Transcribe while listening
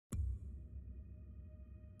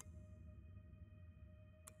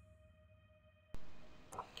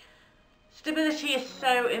Stability is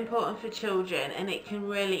so important for children and it can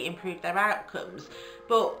really improve their outcomes.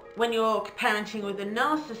 But when you're parenting with a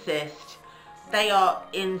narcissist, they are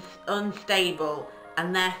unstable,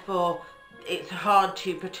 and therefore it's hard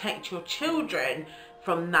to protect your children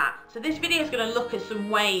from that. So this video is going to look at some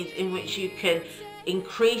ways in which you can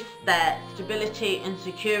increase their stability and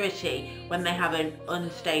security when they have an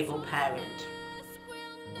unstable parent.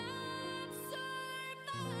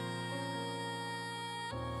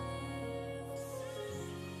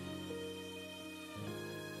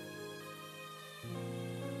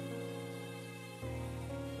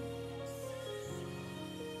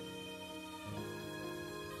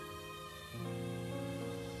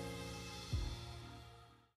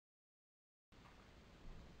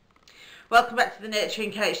 Welcome back to the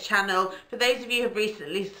Nurturing Coach channel. For those of you who have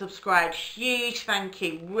recently subscribed, huge thank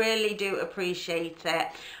you. Really do appreciate it.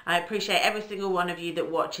 I appreciate every single one of you that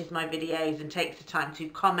watches my videos and takes the time to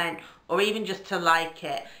comment or even just to like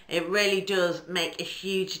it. It really does make a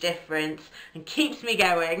huge difference and keeps me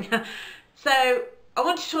going. So I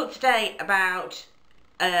want to talk today about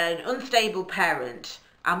an unstable parent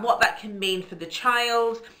and what that can mean for the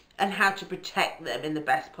child and how to protect them in the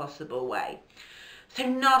best possible way. So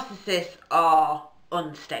narcissists are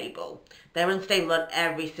unstable. They're unstable on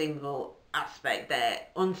every single aspect. They're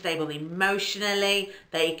unstable emotionally.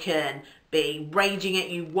 They can be raging at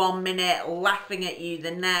you one minute, laughing at you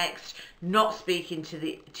the next, not speaking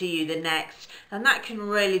to you the next, and that can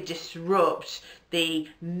really disrupt the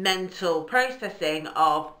mental processing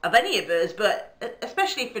of any of us, but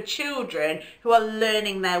especially for children who are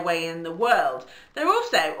learning their way in the world. They're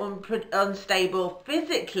also unstable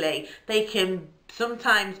physically. They can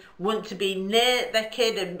sometimes want to be near their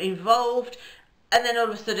kid and involved, and then all of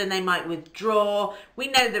a sudden they might withdraw. We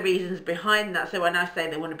know the reasons behind that, so when I say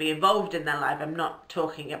they want to be involved in their life, I'm not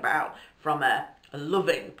talking about from a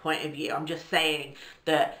loving point of view. I'm just saying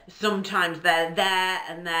that sometimes they're there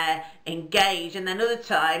and they're engaged, and then other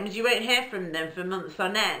times you won't hear from them for months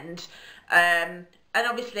on end. And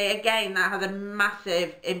obviously, again, that has a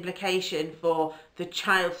massive implication for the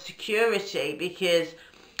child's security, because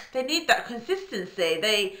they need that consistency.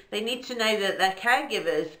 They need to know that their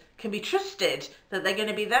caregivers can be trusted, that they're going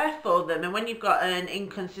to be there for them. And when you've got an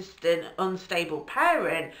inconsistent, unstable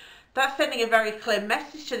parent, that's sending a very clear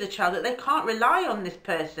message to the child that they can't rely on this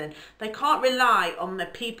person. They can't rely on the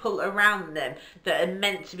people around them that are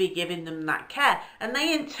meant to be giving them that care. And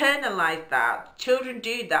they internalize that. Children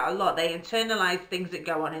do that a lot. They internalize things that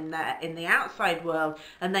go on in the outside world,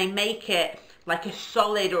 and they make it like a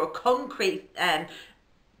solid or a concrete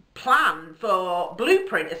plan for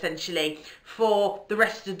blueprint essentially for the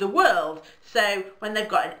rest of the world. So when they've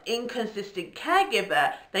got an inconsistent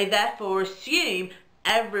caregiver, they therefore assume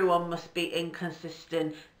everyone must be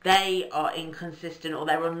inconsistent. They are inconsistent, or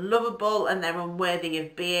they're unlovable and they're unworthy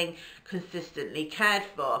of being consistently cared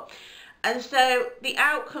for. And so the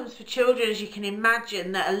outcomes for children, as you can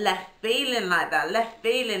imagine, that are left feeling like that, left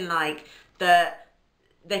feeling like that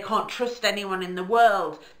they can't trust anyone in the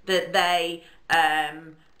world, that they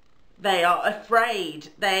are afraid.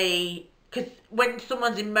 Because when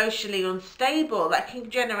someone's emotionally unstable, that can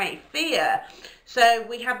generate fear. So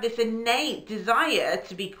we have this innate desire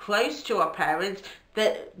to be close to our parents,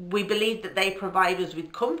 that we believe that they provide us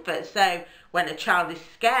with comfort. So when a child is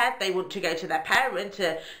scared, they want to go to their parent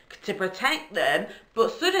to protect them.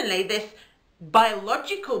 But suddenly this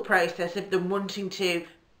biological process of them wanting to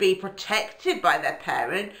be protected by their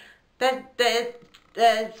parent,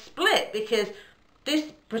 they're split, because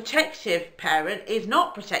this protective parent is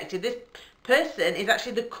not protected. This person is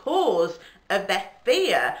actually the cause of their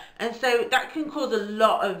fear, and so that can cause a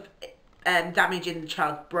lot of damage in the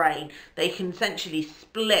child's brain. They can essentially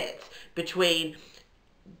split between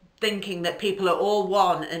thinking that people are all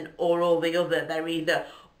one or all the other. They're either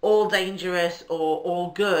all dangerous or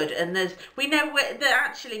all good, and we know that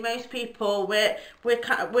actually most people we're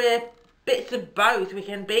bits of both. We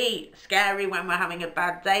can be scary when we're having a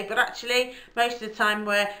bad day, but actually most of the time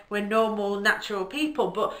we're normal, natural people.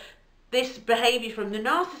 But this behaviour from the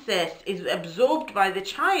narcissist is absorbed by the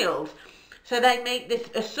child, so they make this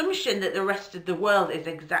assumption that the rest of the world is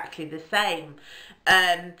exactly the same.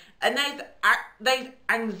 And those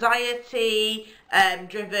anxiety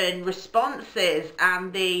driven responses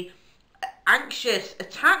and the anxious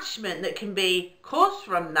attachment that can be caused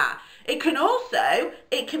from that, it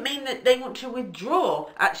can mean that they want to withdraw.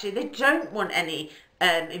 Actually, they don't want any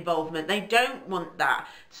involvement. They don't want that.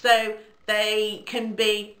 So they can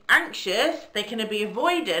be anxious, they can be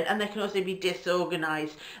avoidant, and they can also be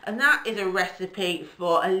disorganized. And that is a recipe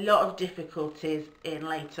for a lot of difficulties in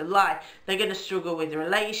later life. They're going to struggle with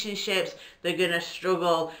relationships, they're going to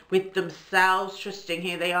struggle with themselves, trusting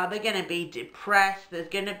who they are, they're going to be depressed, there's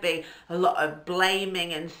going to be a lot of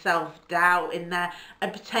blaming and self-doubt in there,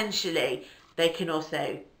 and potentially they can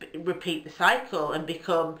also repeat the cycle and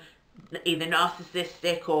become either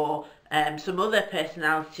narcissistic or some other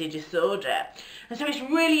personality disorder. And so it's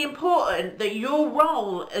really important that your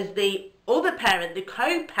role as the other parent, the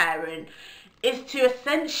co-parent, is to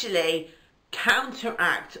essentially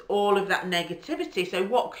counteract all of that negativity. So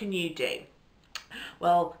what can you do?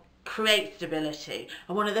 Well, create stability.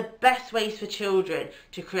 And one of the best ways for children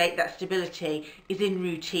to create that stability is in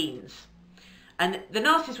routines. And the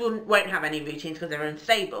narcissist won't have any routines because they're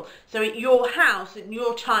unstable. So at your house, at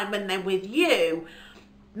your time when they're with you,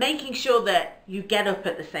 making sure that you get up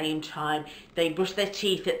at the same time, they brush their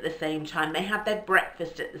teeth at the same time, they have their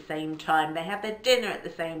breakfast at the same time, they have their dinner at the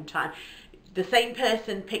same time, the same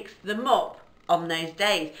person picks them up on those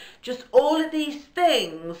days. Just all of these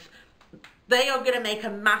things, they are going to make a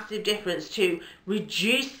massive difference to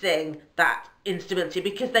reducing that instability,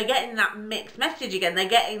 because they're getting that mixed message again. They're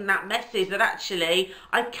getting that message that actually,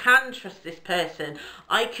 I can trust this person,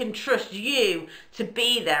 I can trust you to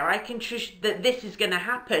be there, I can trust that this is going to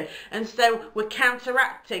happen. And so we're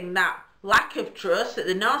counteracting that lack of trust that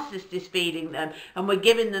the narcissist is feeding them, and we're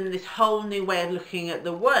giving them this whole new way of looking at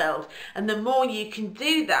the world. And the more you can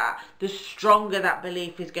do that, the stronger that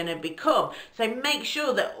belief is going to become. So make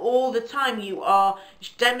sure that all the time you are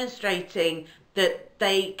demonstrating that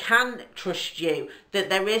they can trust you, that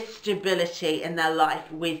there is stability in their life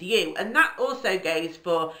with you. And that also goes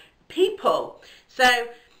for people. So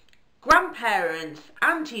grandparents,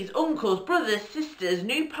 aunties, uncles, brothers, sisters,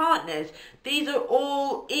 new partners, these are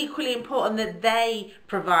all equally important that they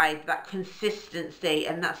provide that consistency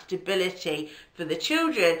and that stability for the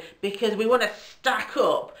children, because we want to stack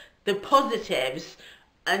up the positives,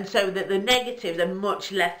 and so that the negatives are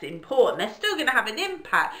much less important. They're still going to have an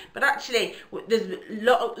impact, but actually there's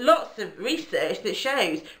lots of research that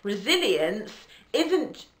shows resilience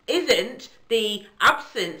isn't the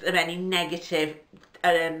absence of any negative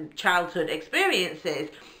childhood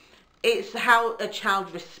experiences. It's how a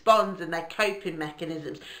child responds and their coping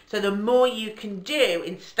mechanisms. So the more you can do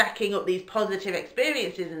in stacking up these positive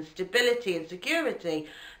experiences and stability and security,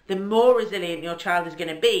 the more resilient your child is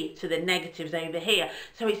going to be to the negatives over here.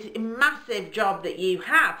 So it's a massive job that you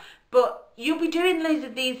have, but you'll be doing loads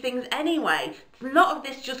of these things anyway. A lot of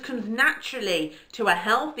this just comes naturally to a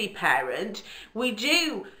healthy parent. We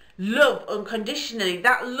do love unconditionally.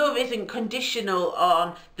 That love isn't conditional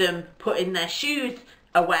on them putting their shoes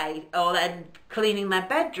away or then cleaning their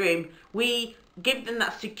bedroom. We give them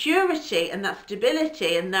that security and that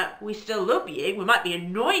stability, and that we still love you. We might be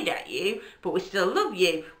annoyed at you, but we still love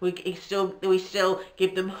you. We still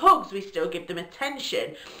give them hugs, we still give them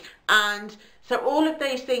attention. And so all of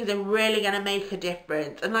those things are really going to make a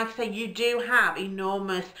difference. And like I say, you do have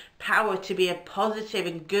enormous power to be a positive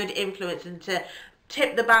and good influence and to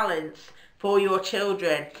tip the balance for your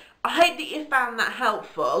children. I hope that you found that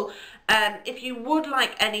helpful. If you would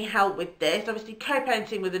like any help with this, obviously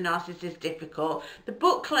co-parenting with a narcissist is difficult. The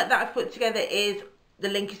booklet that I've put together the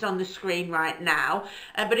link is on the screen right now.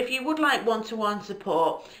 But if you would like one-to-one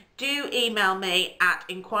support, do email me at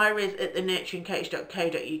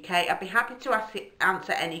enquiries@thenurturingcoach.co.uk. I'd be happy to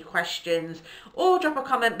answer any questions, or drop a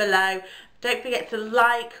comment below. Don't forget to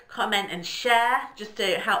like, comment and share, just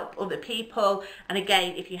to help other people. And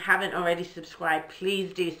again, if you haven't already subscribed,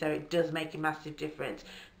 please do so. It does make a massive difference.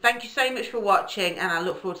 Thank you so much for watching, and I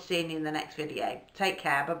look forward to seeing you in the next video. Take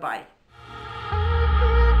care. Bye-bye.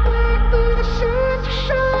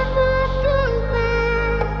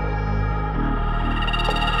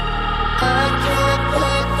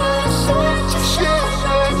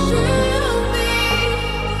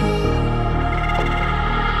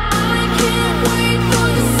 Wait for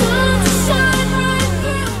the